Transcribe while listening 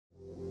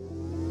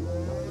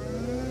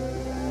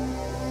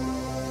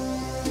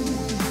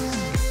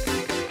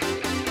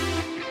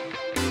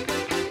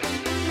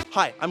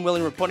Hi, I'm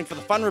William reporting for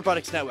the Fun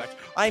Robotics Network.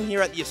 I'm here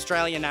at the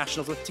Australian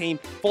Nationals with Team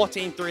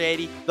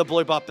 14380, the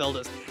Blue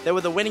BotBuilders. They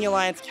were the winning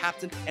alliance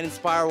captain and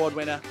Inspire Award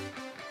winner.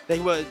 They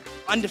were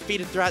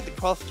undefeated throughout the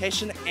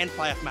qualification and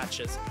playoff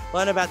matches.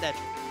 Learn about their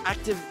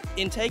active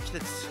intake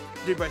that's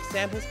to do both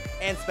samples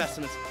and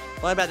specimens.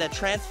 Learn about their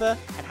transfer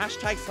and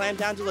hashtag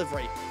slamdown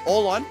delivery.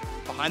 All on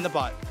Behind the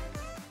Bot.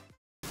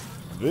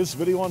 This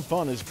video on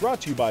fun is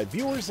brought to you by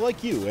viewers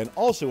like you and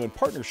also in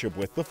partnership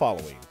with the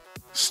following.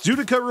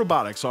 Studica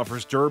Robotics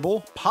offers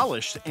durable,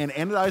 polished, and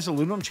anodized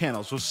aluminum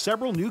channels with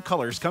several new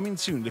colors coming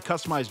soon to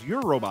customize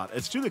your robot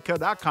at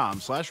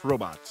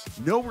studica.com/robots.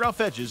 No rough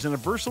edges and a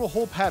versatile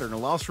hole pattern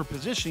allows for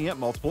positioning at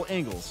multiple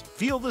angles.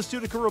 Feel the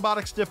Studica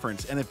Robotics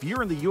difference, and if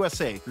you're in the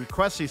USA,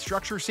 request a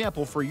structure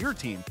sample for your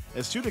team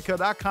at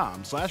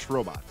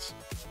studica.com/robots.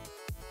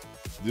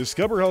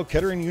 Discover how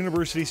Kettering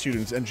University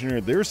students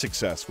engineer their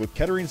success with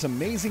Kettering's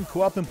amazing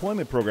co-op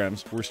employment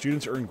programs where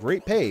students earn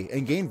great pay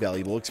and gain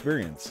valuable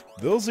experience.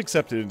 Those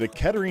accepted into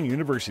Kettering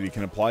University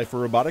can apply for a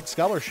robotics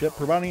scholarship,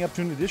 providing up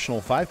to an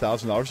additional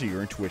 $5,000 a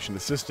year in tuition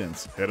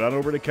assistance. Head on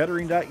over to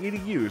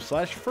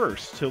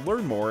kettering.edu/first to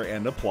learn more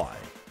and apply.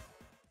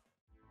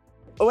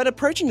 When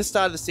approaching the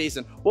start of the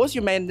season, what was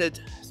your main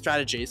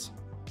strategies?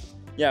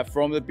 Yeah,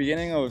 from the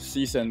beginning of the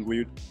season,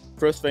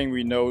 first thing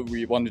we know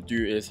we want to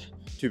do is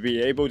to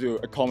be able to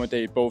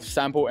accommodate both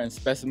sample and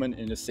specimen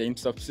in the same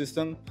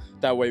subsystem.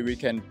 That way we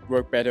can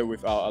work better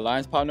with our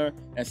alliance partner.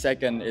 And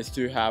second is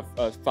to have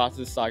a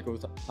fastest cycle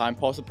time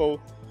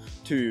possible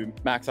to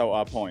max out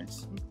our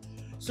points.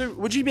 So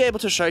would you be able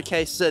to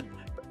showcase it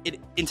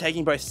in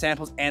taking both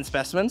samples and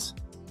specimens?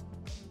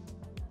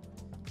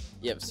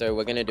 Yep, so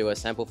we're going to do a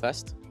sample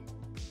first.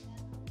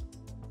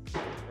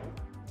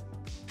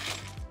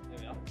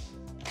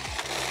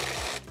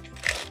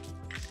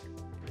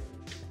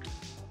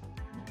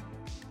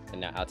 And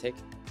now outtake.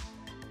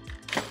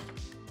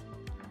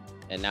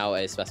 And now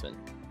a specimen.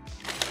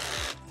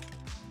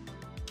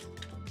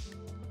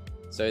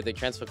 So the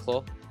transfer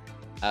claw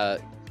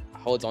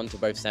holds on to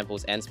both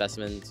samples and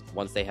specimens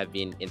once they have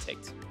been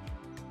intaked.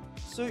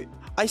 So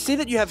I see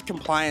that you have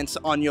compliance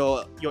on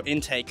your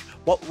intake.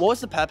 What was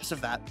the purpose of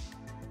that?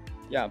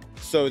 Yeah,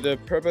 so the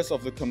purpose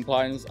of the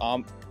compliance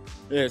arm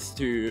is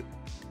to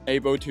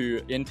able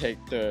to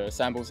intake the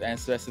samples and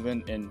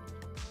specimen in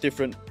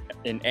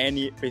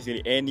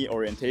basically any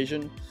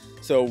orientation.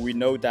 So we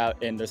know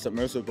that in the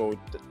submersible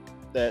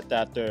that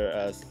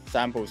the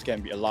samples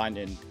can be aligned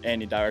in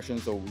any direction.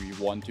 So we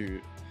want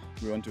to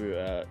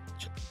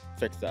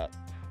fix that.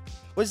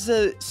 Was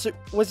there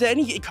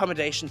any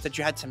accommodations that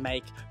you had to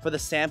make for the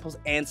samples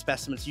and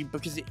specimens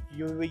because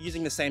you were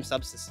using the same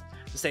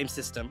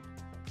system?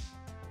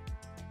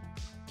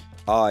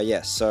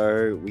 Yes,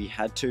 so we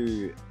had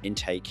to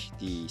intake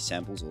the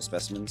samples or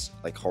specimens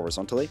like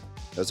horizontally.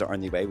 That was the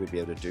only way we'd be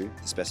able to do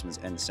the specimens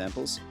and the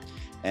samples.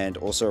 And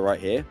also right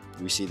here,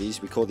 we see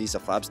these, we call these the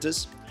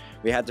flabsters.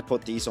 We had to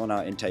put these on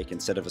our intake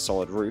instead of a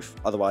solid roof,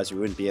 otherwise we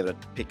wouldn't be able to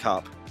pick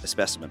up a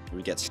specimen,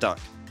 we'd get stuck.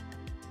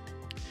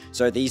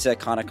 So these are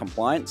kind of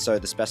compliant, so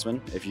the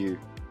specimen, if you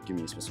give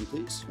me a specimen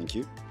please, thank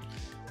you.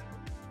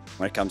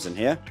 When it comes in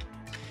here,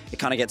 it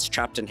kind of gets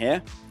trapped in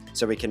here,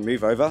 so we can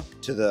move over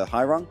to the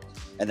high rung.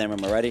 And then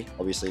when we're ready,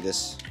 obviously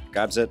this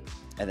grabs it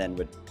and then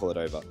we'd pull it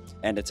over.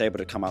 And it's able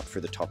to come up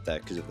through the top there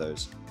because of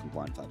those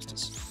compliant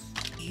flabsters.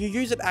 You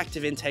use an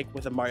active intake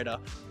with a motor.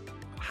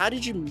 How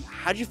did you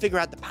figure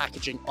out the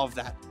packaging of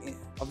that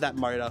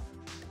motor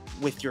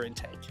with your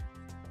intake?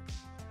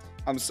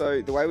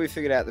 So the way we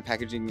figured out the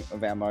packaging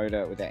of our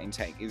motor with our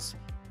intake is,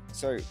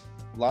 so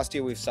last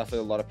year we've suffered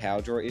a lot of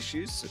power draw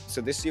issues. So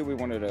this year we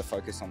wanted to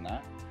focus on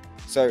that.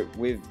 So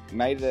we've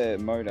made the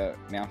motor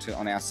mounted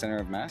on our center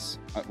of mass,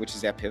 which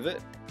is our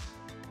pivot,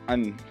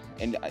 and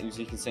as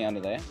you can see under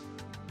there.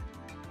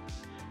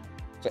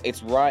 So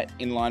it's right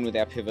in line with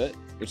our pivot,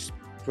 which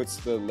puts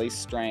the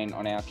least strain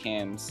on our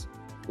cams,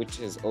 which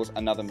is also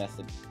another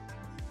method.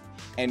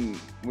 And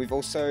we've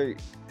also,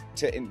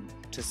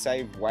 to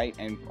save weight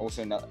and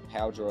also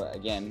power draw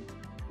again,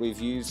 we've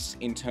used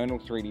internal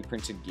 3D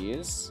printed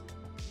gears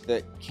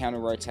that counter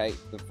rotate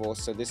the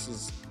force. So this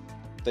is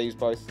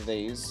both of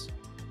these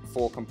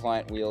 4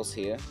 compliant wheels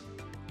here,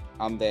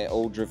 they're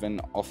all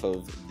driven off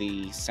of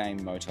the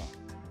same motor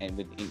and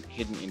with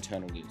hidden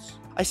internal gears.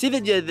 I see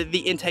that the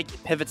intake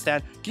pivots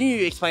down. Can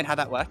you explain how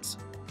that works?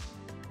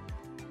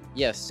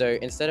 Yes, so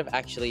instead of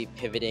actually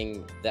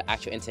pivoting the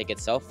actual intake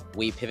itself,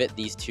 we pivot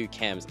these 2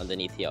 cams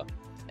underneath here.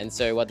 And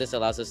so what this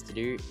allows us to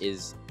do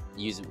is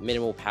use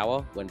minimal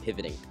power when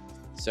pivoting.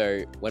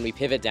 So when we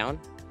pivot down,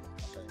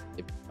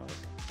 we're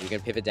going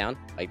to pivot down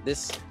like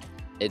this,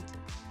 it's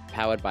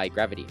powered by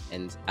gravity,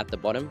 and at the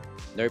bottom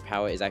no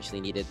power is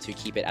actually needed to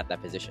keep it at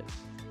that position.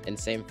 And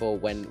same for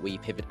when we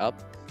pivot up,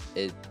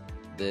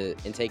 the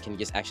intake can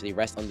just actually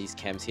rest on these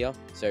cams here,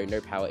 so no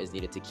power is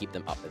needed to keep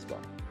them up as well.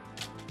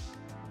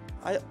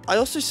 I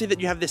also see that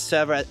you have this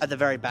server at the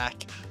very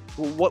back.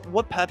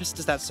 What purpose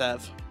does that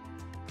serve?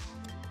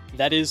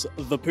 That is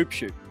the poop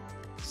chute.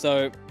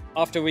 So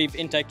after we've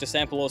intaked a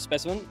sample or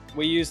specimen,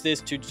 we use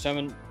this to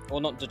determine,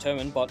 or not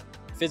determine, but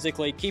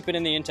physically keep it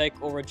in the intake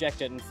or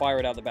reject it and fire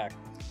it out the back.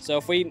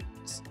 So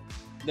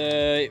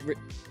if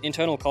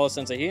internal color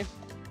sensor here,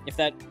 if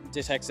that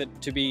detects it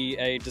to be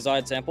a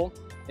desired sample,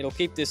 it'll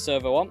keep this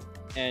servo up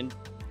and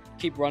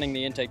keep running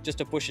the intake just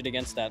to push it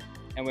against that.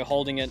 And we're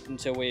holding it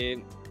until we're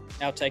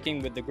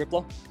outtaking with the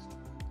grippler.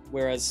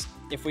 Whereas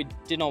if we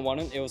did not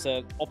want it, it was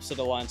an opposite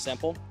aligned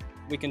sample,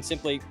 we can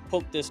simply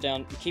put this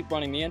down and keep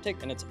running the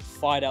intake and it's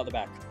fired out the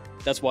back.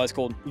 That's why it's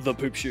called the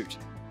poop chute.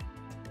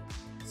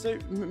 So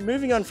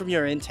moving on from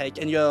your intake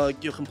and your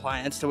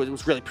compliance, so it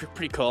was really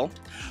pretty cool.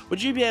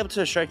 Would you be able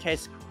to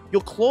showcase,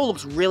 your claw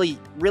looks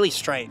really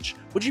strange.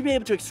 Would you be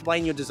able to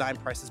explain your design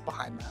process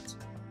behind that?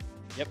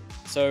 Yep,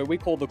 so we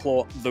call the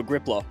claw the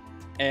grippler.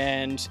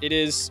 And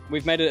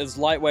we've made it as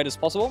lightweight as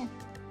possible.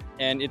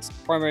 And its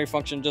primary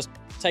function, just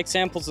take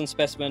samples and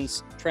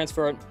specimens,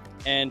 transfer it,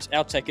 and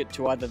outtake it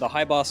to either the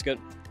high basket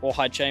or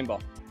high chamber.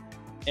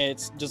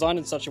 It's designed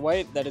in such a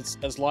way that it's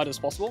as light as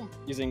possible,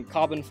 using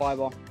carbon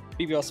fiber,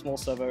 BBR small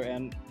servo,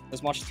 and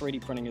as much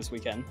 3D printing as we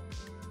can,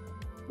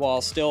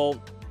 while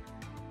still,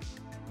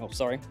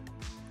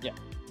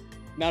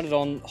 mounted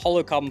on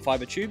hollow carbon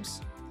fiber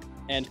tubes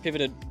and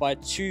pivoted by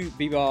 2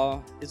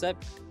 BBR,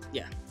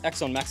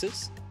 Axon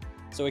Maxes,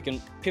 so we can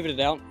pivot it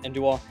out and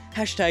do a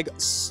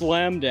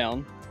 #slam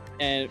down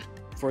and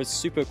for a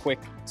super quick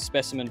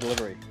specimen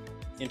delivery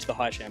into the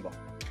high chamber.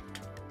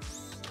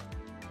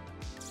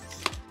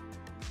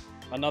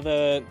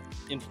 Another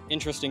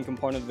interesting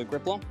component of the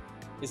grippler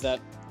is that,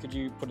 could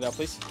you put it out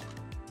please?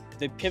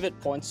 The pivot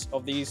points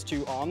of these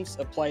 2 arms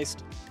are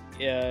placed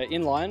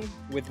in line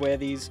with where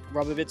these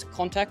rubber bits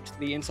contact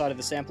the inside of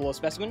the sample or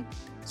specimen,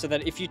 so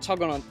that if you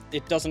tug on it,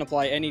 it doesn't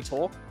apply any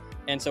torque,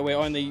 and so we're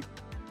only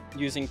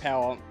using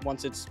power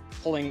once it's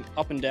pulling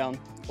up and down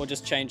or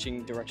just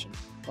changing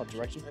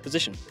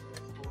position.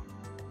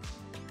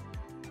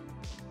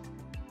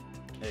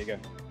 There you go.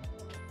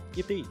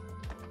 Yippee.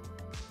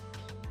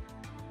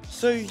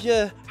 So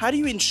yeah, how do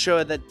you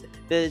ensure that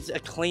there's a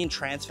clean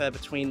transfer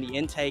between the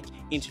intake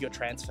into your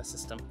transfer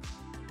system?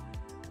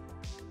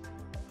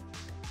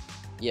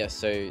 Yeah,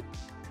 so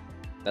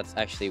that's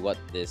actually what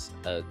this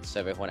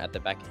servo horn at the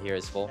back here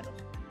is for.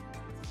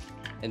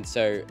 And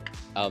so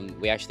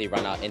we actually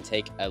run our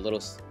intake a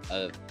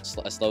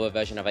slower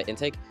version of our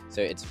intake,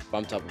 so it's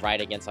bumped up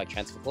right against our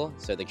transfer claw,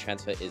 so the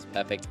transfer is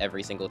perfect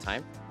every single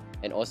time.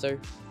 And also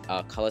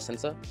our color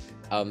sensor,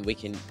 we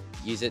can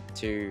use it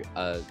to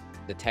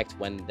detect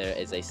when there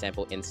is a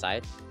sample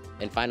inside.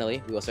 And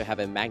finally, we also have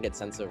a magnet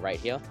sensor right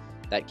here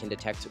that can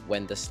detect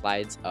when the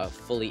slides are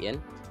fully in.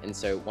 And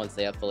so once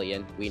they are fully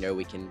in, we know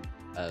we can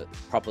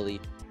properly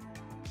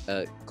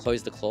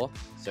close the claw,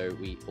 so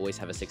we always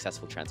have a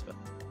successful transfer.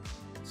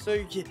 So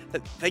yeah,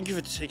 thank you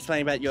for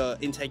explaining about your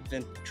intake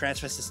and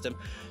transfer system.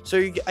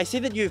 So I see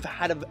that you've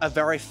had a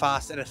very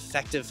fast and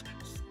effective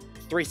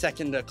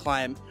 3-second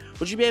climb.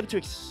 Would you be able to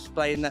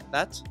explain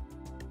that?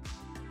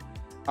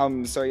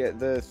 So yeah,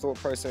 the thought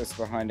process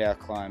behind our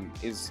climb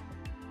is,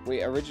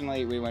 we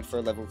went for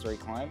a level 3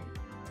 climb,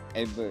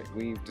 but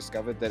we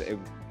discovered that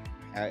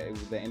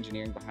the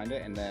engineering behind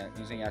it and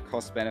using our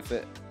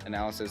cost-benefit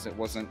analysis, it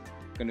wasn't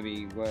going to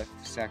be worth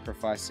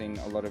sacrificing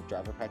a lot of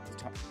driver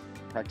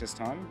practice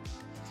time.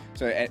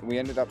 So we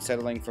ended up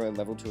settling for a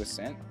level 2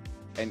 ascent,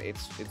 and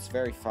it's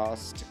very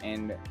fast,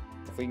 and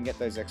if we can get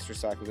those extra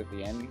cycles at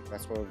the end,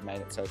 that's why we've made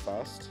it so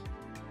fast.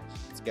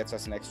 It gets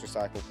us an extra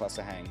cycle plus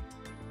a hang.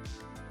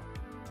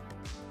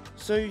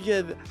 So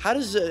yeah, how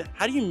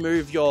do you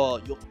move your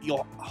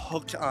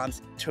hooked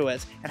arms to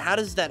it, and how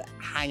does that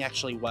hang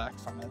actually work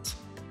from it?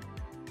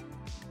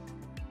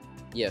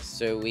 Yes,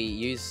 so we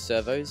use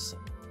servos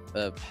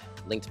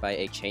linked by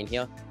a chain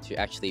here to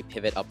actually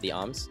pivot up the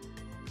arms,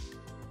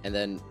 and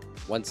then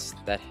once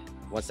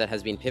that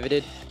has been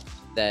pivoted,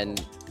 then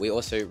we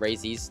also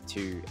raise these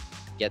to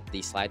get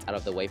the slides out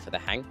of the way for the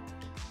hang,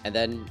 and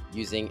then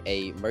using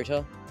a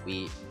motor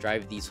we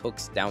drive these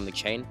hooks down the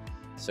chain,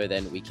 so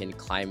then we can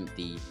climb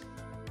the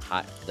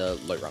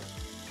low rung,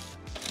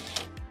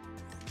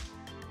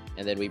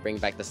 and then we bring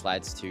back the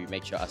slides to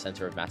make sure our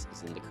center of mass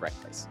is in the correct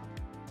place.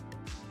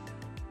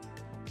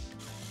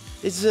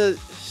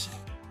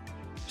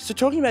 So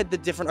talking about the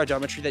different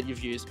odometry that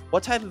you've used,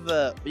 what type of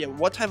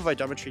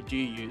odometry do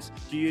you use?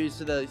 Do you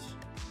use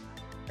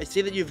I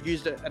see that you've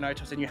used an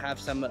ODometry and you have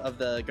some of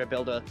the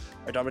BotBuilder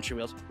odometry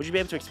wheels. Would you be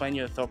able to explain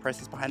your thought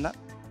process behind that?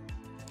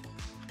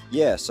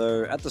 Yeah,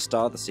 so at the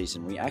start of the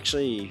season, we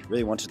actually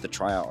really wanted to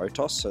try our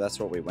ODometry, so that's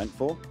what we went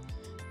for.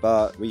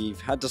 But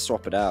we've had to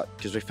swap it out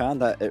because we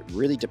found that it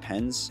really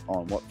depends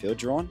on what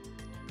field you're on.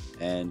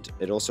 And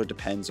it also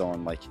depends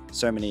on like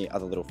so many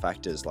other little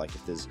factors, like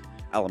if there's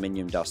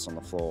aluminium dust on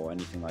the floor or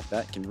anything like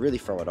that, can really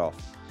throw it off.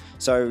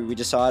 So we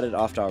decided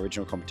after our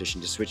original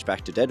competition to switch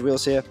back to dead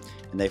wheels here,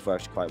 and they've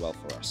worked quite well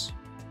for us.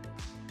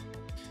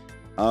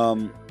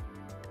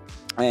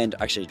 And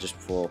actually, just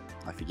before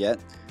I forget,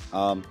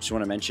 just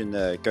want to mention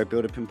the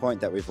BotBuilder pinpoint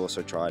that we've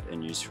also tried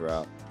and used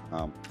throughout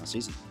our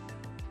season.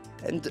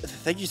 And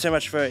thank you so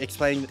much for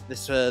explaining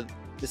this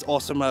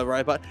awesome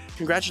robot.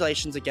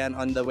 Congratulations again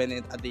on the win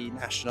at the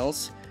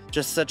Nationals.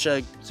 Just such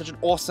an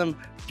awesome,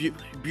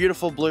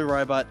 beautiful blue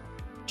robot.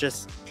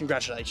 Just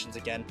congratulations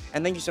again.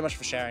 And thank you so much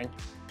for sharing.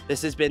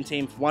 This has been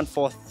Team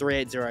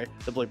 14380,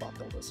 the Blue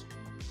BotBuilders.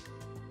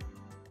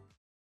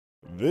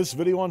 This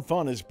video on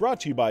fun is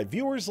brought to you by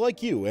viewers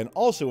like you and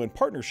also in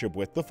partnership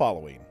with the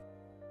following.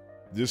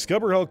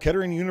 Discover how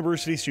Kettering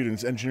University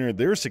students engineered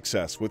their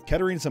success with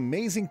Kettering's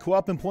amazing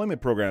co-op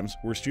employment programs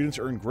where students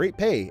earn great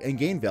pay and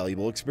gain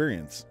valuable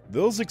experience.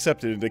 Those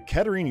accepted into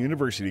Kettering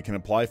University can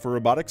apply for a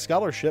robotics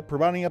scholarship,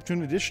 providing up to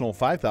an additional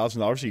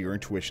 $5,000 a year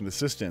in tuition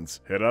assistance.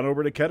 Head on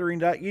over to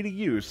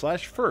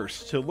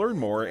kettering.edu/first to learn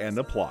more and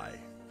apply.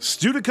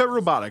 Studica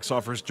Robotics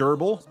offers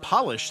durable,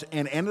 polished,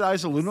 and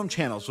anodized aluminum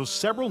channels with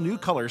several new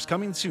colors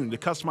coming soon to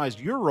customize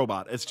your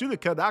robot at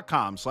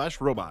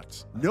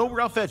studica.com/robots. No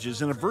rough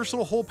edges and a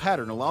versatile hole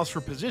pattern allows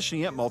for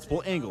positioning at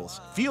multiple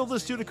angles. Feel the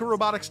Studica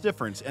Robotics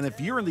difference, and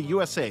if you're in the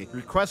USA,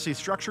 request a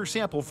structure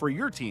sample for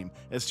your team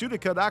at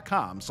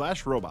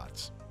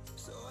studica.com/robots.